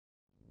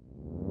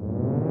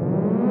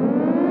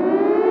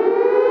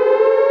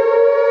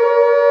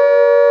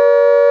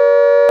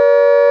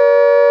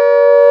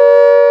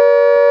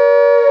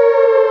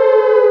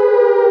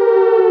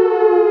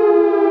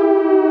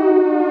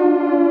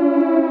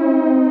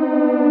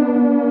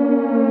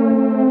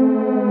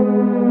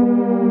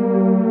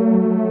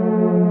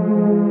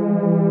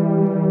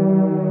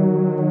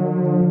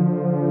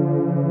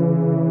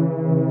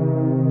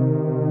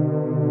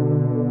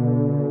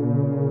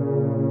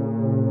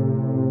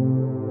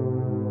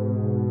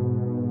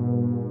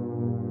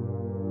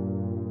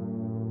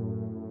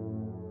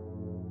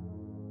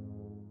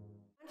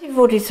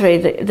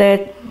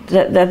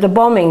1943, the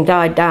bombing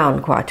died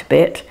down quite a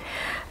bit,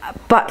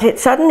 but it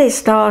suddenly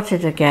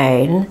started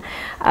again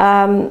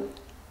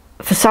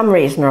for some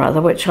reason or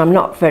other, which I'm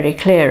not very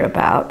clear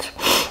about.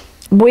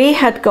 We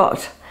had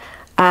got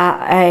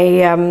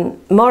a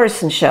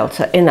Morrison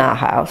shelter in our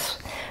house,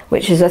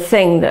 which is a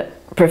thing that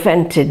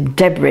prevented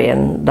debris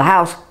and the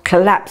house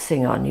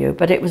collapsing on you,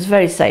 but it was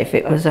very safe.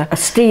 It was a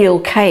steel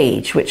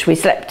cage which we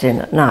slept in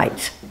at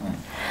night.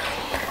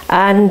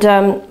 And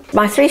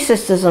my three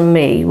sisters and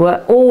me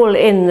were all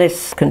in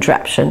this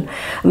contraption.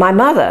 My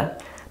mother,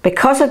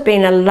 because there'd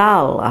been a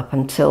lull up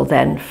until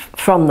then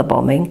from the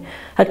bombing,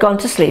 had gone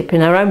to sleep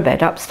in her own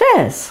bed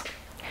upstairs.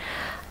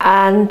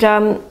 And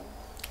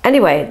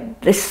anyway,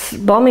 this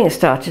bombing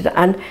started,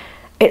 and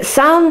it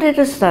sounded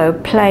as though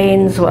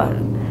planes were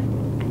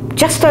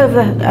just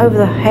over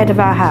the head of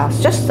our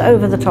house, just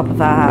over the top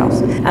of our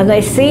house, and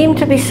they seemed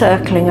to be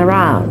circling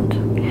around.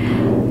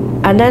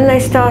 And then they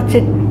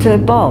started to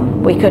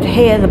bomb. We could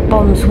hear the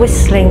bombs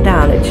whistling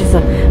down, which is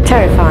a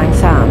terrifying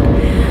sound.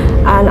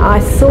 And I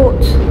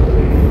thought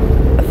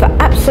for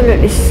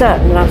absolutely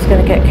certain that I was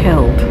going to get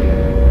killed.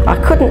 I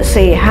couldn't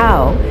see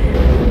how,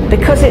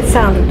 because it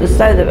sounded as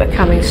though they were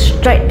coming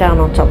straight down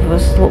on top of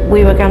us,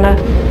 we were going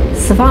to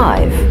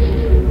survive.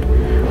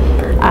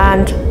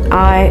 And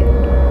I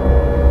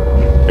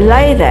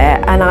lay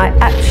there, and I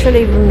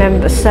actually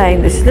remember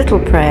saying this little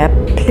prayer: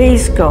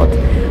 please God,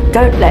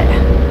 don't let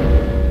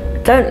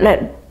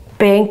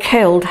being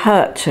killed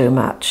hurt too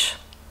much,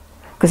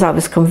 because I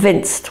was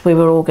convinced we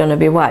were all going to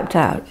be wiped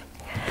out.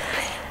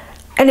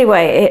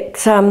 Anyway,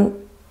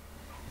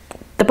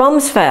 the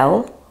bombs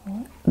fell.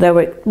 There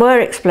were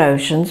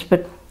explosions,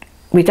 but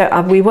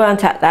we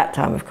weren't at that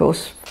time, of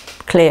course,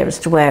 clear as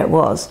to where it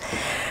was.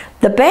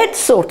 The bed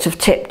sort of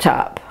tipped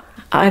up.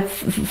 I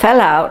fell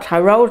out, I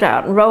rolled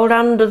out and rolled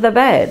under the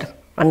bed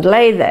and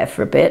lay there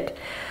for a bit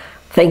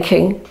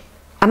thinking,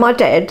 am I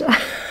dead?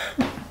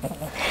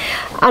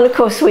 And of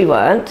course we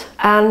weren't,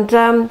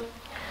 and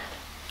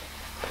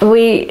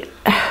we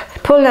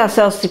pulled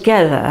ourselves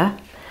together,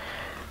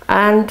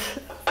 and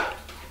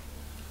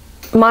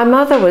my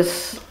mother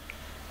was,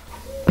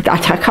 I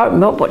can't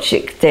remember what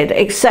she did,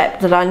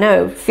 except that I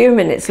know a few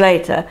minutes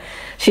later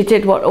she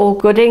did what all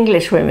good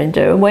English women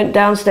do and went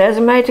downstairs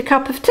and made a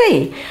cup of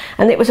tea.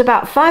 And it was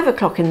about 5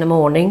 o'clock in the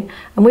morning,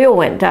 and we all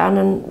went down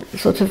and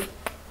sort of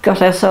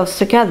got ourselves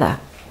together.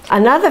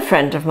 Another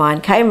friend of mine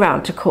came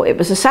round to call. It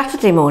was a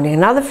Saturday morning.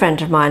 Another friend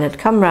of mine had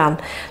come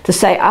round to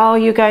say, "Are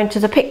you going to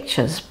the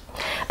pictures?"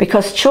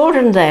 Because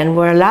children then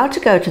were allowed to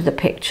go to the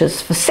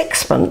pictures for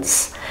 6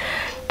 months,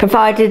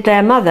 provided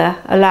their mother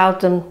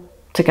allowed them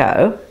to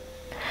go,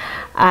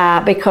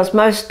 because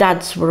most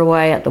dads were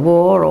away at the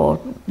war or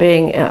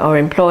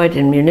employed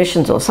in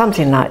munitions or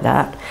something like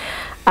that,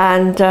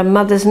 and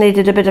mothers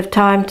needed a bit of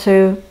time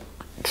to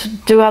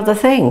do other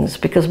things,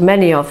 because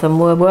many of them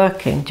were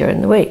working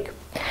during the week.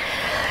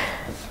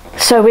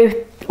 So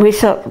we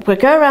thought we'd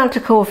go around to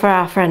call for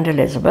our friend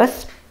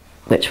Elizabeth,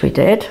 which we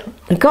did,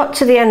 and got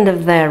to the end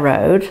of their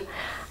road,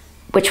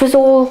 which was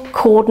all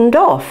cordoned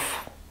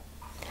off.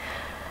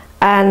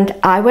 And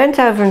I went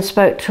over and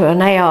spoke to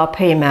an ARP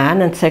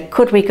man and said,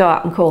 could we go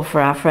up and call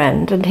for our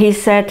friend? And he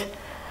said,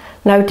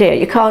 no dear,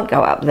 you can't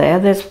go up there,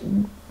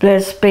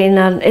 there's been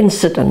an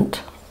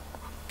incident.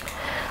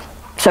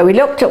 So we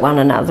looked at one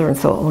another and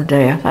thought, oh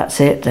dear, that's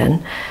it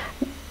then.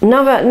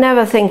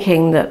 Never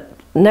thinking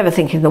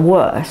the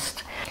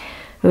worst.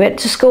 We went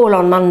to school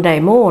on Monday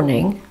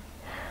morning,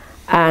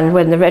 and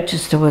when the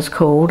register was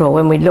called, or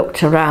when we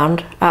looked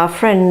around, our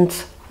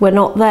friends were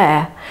not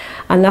there,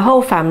 and the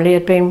whole family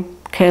had been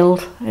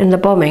killed in the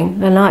bombing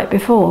the night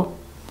before,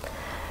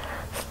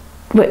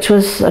 which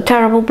was a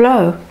terrible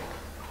blow.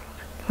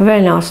 A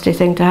very nasty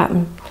thing to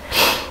happen.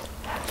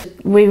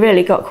 We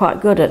really got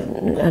quite good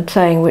at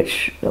saying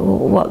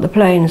what the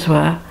planes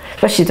were,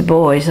 especially the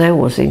boys. They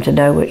all seemed to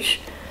know which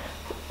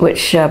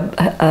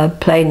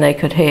plane they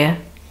could hear.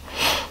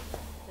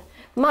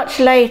 Much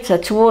later,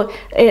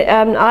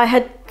 I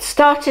had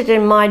started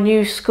in my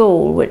new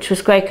school, which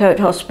was Greycoat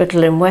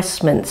Hospital in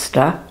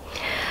Westminster,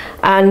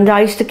 and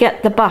I used to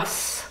get the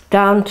bus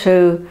down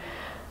to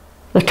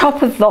the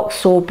top of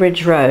Vauxhall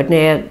Bridge Road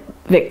near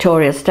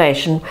Victoria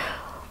Station,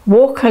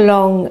 walk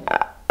along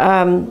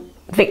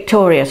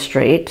Victoria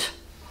Street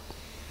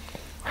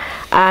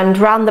and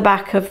round the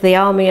back of the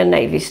Army and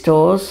Navy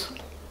stores.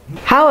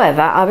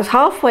 However, I was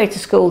halfway to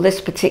school this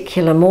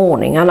particular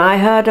morning and I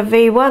heard a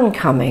V1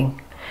 coming.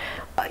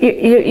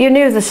 You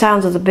knew the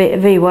sounds of the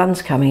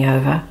V1s coming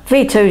over.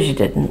 V2s you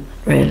didn't,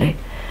 really.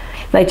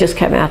 They just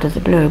came out of the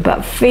blue. But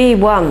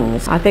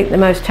V1s, I think the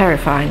most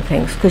terrifying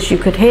things, because you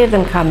could hear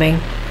them coming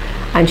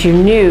and you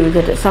knew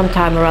that at some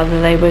time or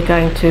other they were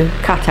going to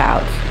cut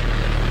out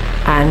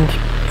and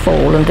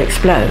fall and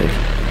explode.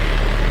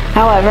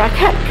 However, I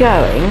kept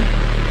going,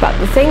 but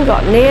the thing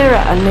got nearer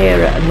and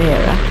nearer and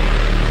nearer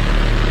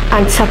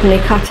and suddenly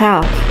cut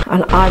out,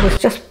 and I was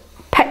just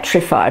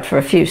petrified for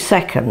a few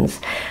seconds,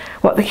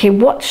 thinking,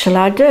 what shall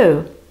I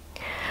do?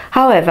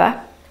 However,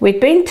 we'd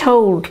been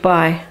told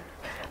by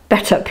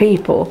better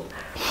people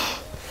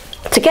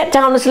to get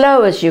down as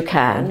low as you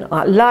can,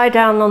 like lie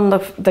down on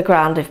the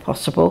ground if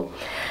possible,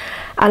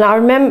 and I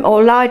remember,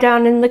 or lie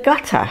down in the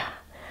gutter.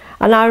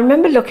 And I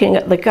remember looking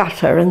at the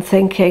gutter and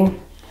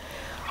thinking,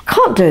 I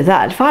can't do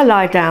that. If I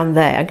lie down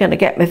there, I'm going to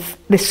get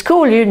my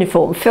school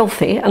uniform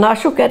filthy and I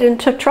shall get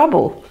into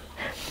trouble.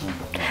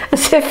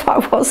 As if I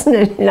wasn't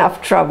in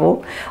enough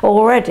trouble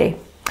already.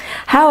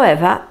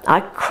 However,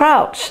 I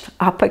crouched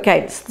up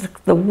against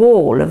the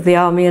wall of the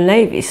Army and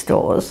Navy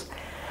stores,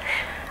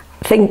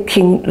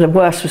 thinking the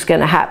worst was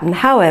going to happen.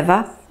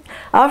 However,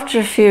 after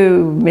a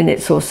few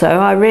minutes or so,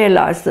 I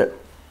realised that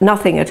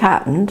nothing had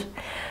happened.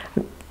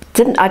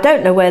 I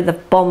don't know where the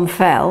bomb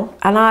fell,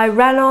 and I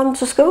ran on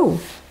to school.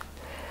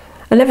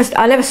 I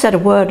never said a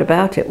word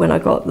about it when I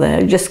got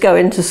there. You just go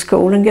into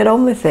school and get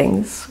on with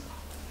things.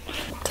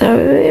 So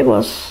it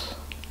was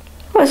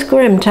a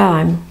grim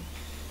time.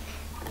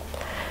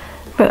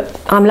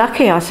 But I'm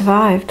lucky I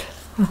survived.